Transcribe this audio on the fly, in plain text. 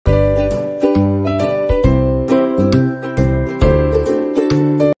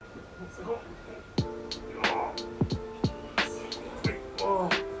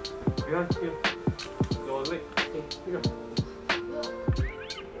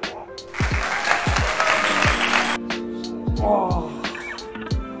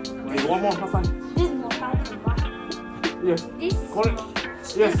more, have fun. This is more powerful, right? Yes. This is Correct.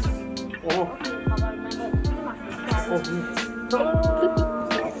 Yes. Oh. Okay, but remember, this is my first Okay.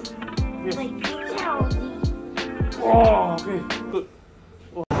 Yes. Like, tell me. Oh, okay. Good.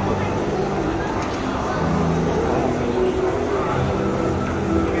 Oh.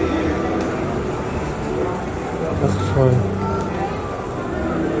 Let's try.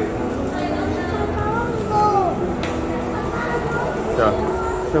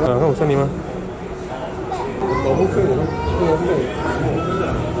 Ja, 那我算你吗？我不睡，我睡。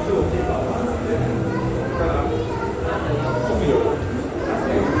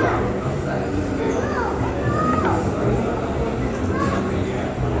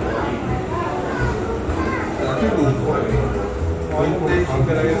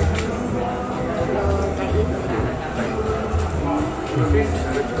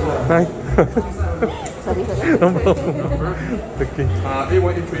Hi. Sorry. No problem. Okay.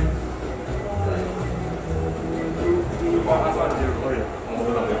 A1 A3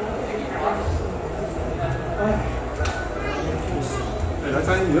 来3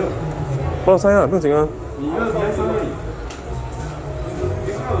你2帮我删啊，不用紧啊。你2来3而已。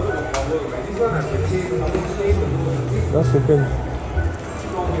不要随便。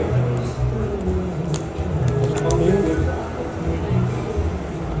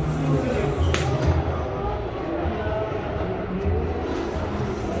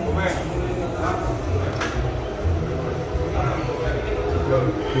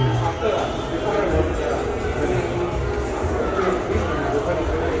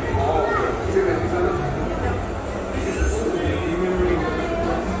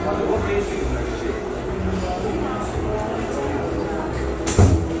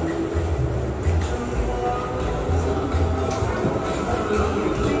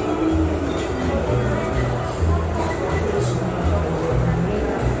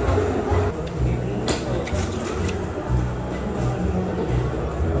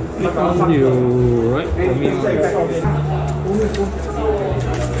You right for me.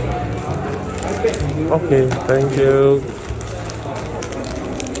 Okay, thank you.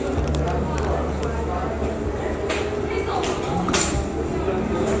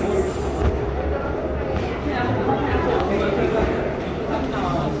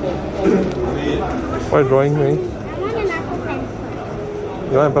 What drawing me? I want an Apple pencil.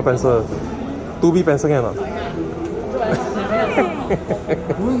 You want Apple pencil? 2B pencil can or not?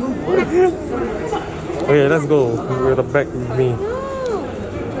 Okay, let's go. With the bag with me.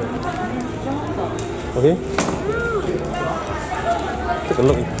 Okay? Take a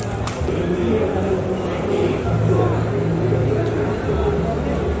look.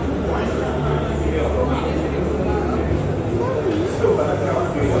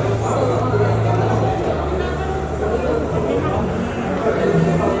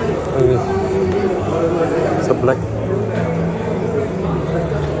 Okay. It's a black.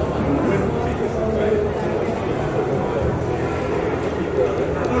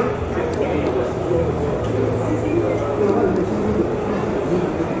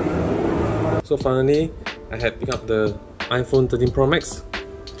 So finally, I had picked up the iPhone 13 Pro Max,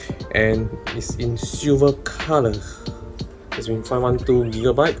 and it's in silver color. It's been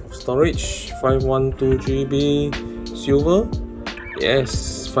 512GB of storage, 512GB silver.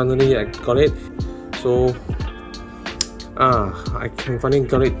 Yes, finally I got it. So I can finally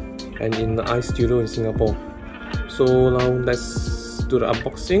got it, and in the iStudio in Singapore. So now let's do the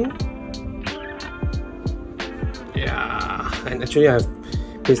unboxing. Yeah, and actually I've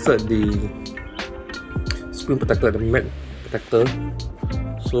pasted the screen protector, the matte protector.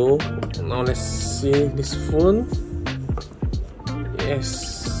 So now let's see this phone.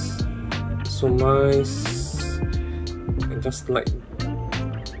 Yes, so nice. I just like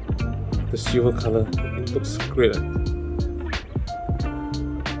the silver color. It looks great.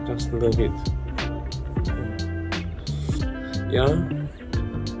 Just love it. Yeah.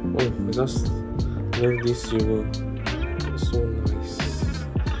 Oh, I just love this silver. It's so nice.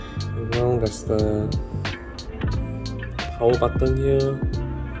 And now there's the power button here,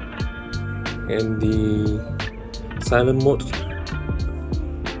 and the silent mode,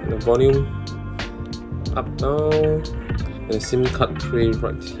 and the volume up down, and the SIM card tray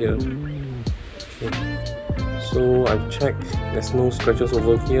right here. Okay, so I've checked, there's no scratches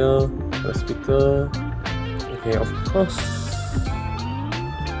over here, the speaker. Okay, of course,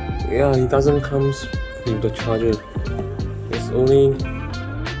 yeah, it doesn't come with the charger. It's only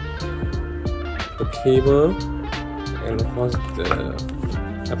the cable, and of course the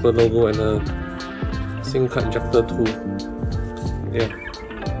Apple logo and the SIM card ejector too. Yeah,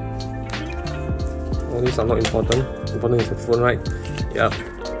 all these are not important. Important is the phone, right? Yeah.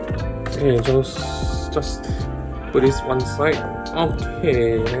 Okay, just put this one side.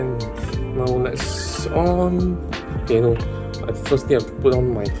 Okay, and now let's on. Okay, no, I first have to put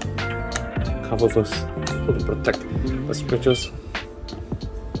on my cover first to protect the scratches.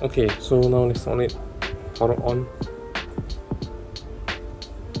 Okay, so now let's on it. Power on.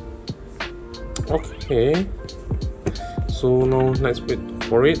 Okay, so now let's wait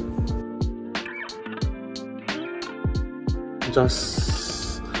for it.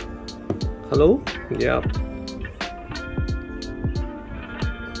 Just hello? Yeah.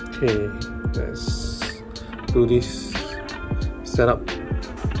 Okay, let's do this setup.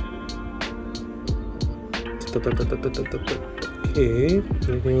 Okay,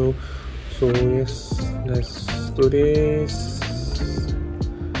 so yes, let's do this.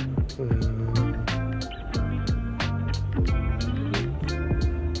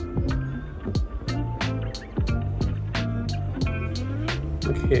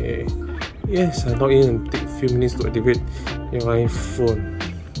 Okay, yes, I log in and take a few minutes to activate your iPhone.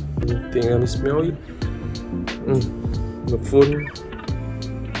 Anything let me smell it. The phone,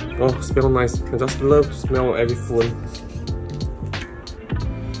 oh, smell nice. I just love to smell every phone.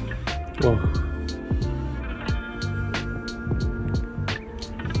 Wow.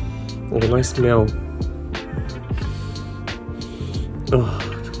 Oh, nice smell. Oh.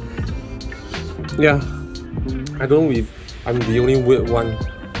 Yeah, I don't know if I'm the only weird one.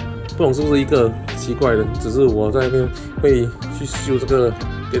 不懂是不是一个奇怪的，只是我在那边会去修这个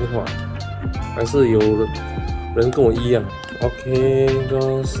电话，还是有人跟我一样。Okay,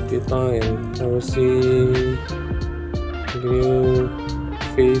 just data and privacy, new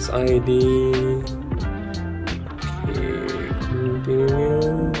face ID. Okay,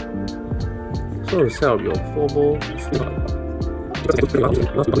 continue. So set up your photo.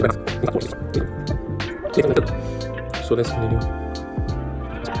 So let's continue.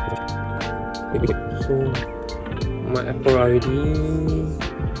 So my Apple ID.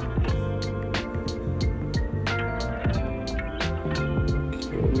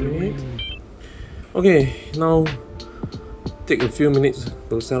 Okay, now take a few minutes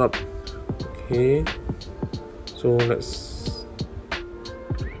to set up. Okay, so let's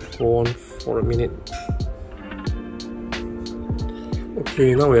go on for a minute.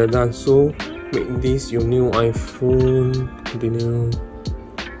 Okay, now we are done. So make this your new iPhone. Continue.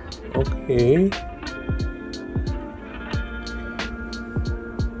 Okay.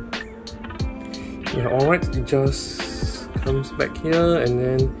 Yeah, alright, it just comes back here and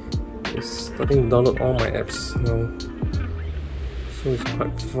then it's starting to download all my apps now. So it's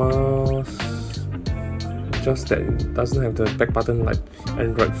quite fast. Just that it doesn't have the back button like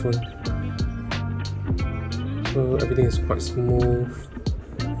Android phone. So everything is quite smooth.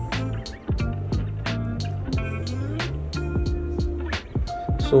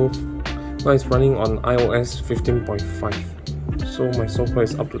 So now it's running on iOS 15.5. So my software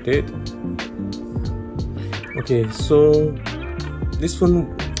is up to date. Okay, so this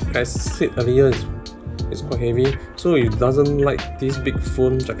phone, as said earlier, is quite heavy. So if it doesn't like this big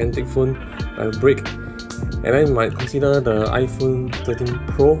phone, gigantic phone, I'll break. And I might consider the iPhone 13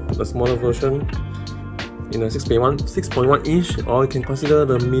 Pro, the smaller version, in a 6.1 inch, or you can consider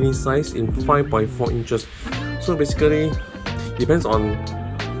the mini size in 5.4 inches. So basically, depends on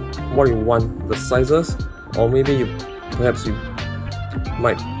what you want, the sizes, or maybe perhaps you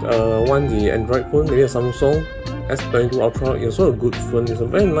might want the Android phone, maybe a Samsung S22 Ultra. It's also a good phone. It's a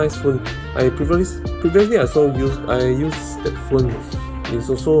very nice phone. I previously I used that phone. It's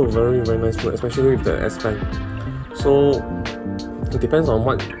also a very nice phone, especially with the S Pen. So it depends on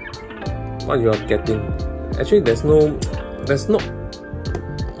what you are getting. Actually, there's not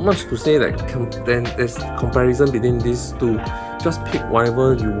much to say that there's comparison between these two. Just pick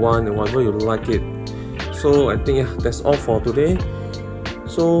whatever you want and whatever you like it. So I think that's all for today.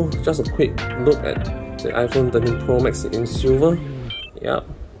 So just a quick look at the iPhone 13 Pro Max in silver. Yeah.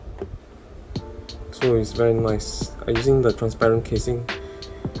 So it's very nice. I'm using the transparent casing.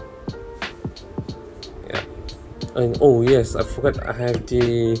 Yeah. And oh yes, I forgot I have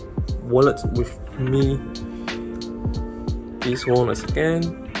the wallet with me. Please hold on a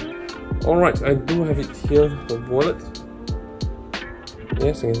second. Alright, I do have it here, the wallet.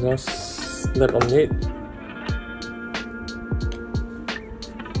 Yes, I can just slap on it.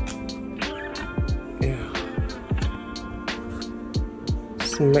 Yeah.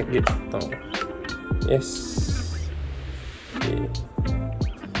 Smack it down. Yes. Okay.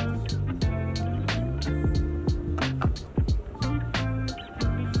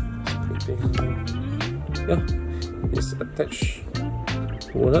 Yeah, it's attached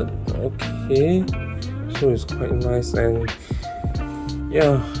wallet. Okay, so it's quite nice, and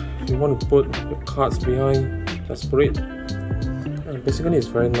yeah, you want to put your cards behind, just put it. And basically it's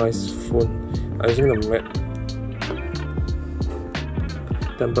very nice phone. I'm using the matte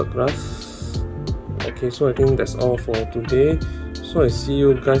tempered glass. Okay, so I think that's all for today. So I see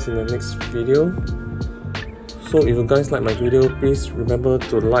you guys in the next video. So if you guys like my video, please remember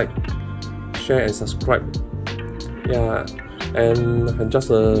to like, share and subscribe. Yeah, and I'm just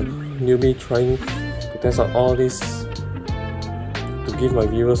a newbie trying to test out all this to give my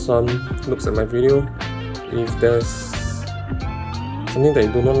viewers some looks at my video. If there's something that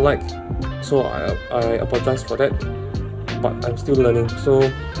you do not like, so I apologize for that, but I'm still learning. So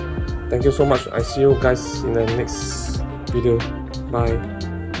thank you so much. I see you guys in the next video. Bye.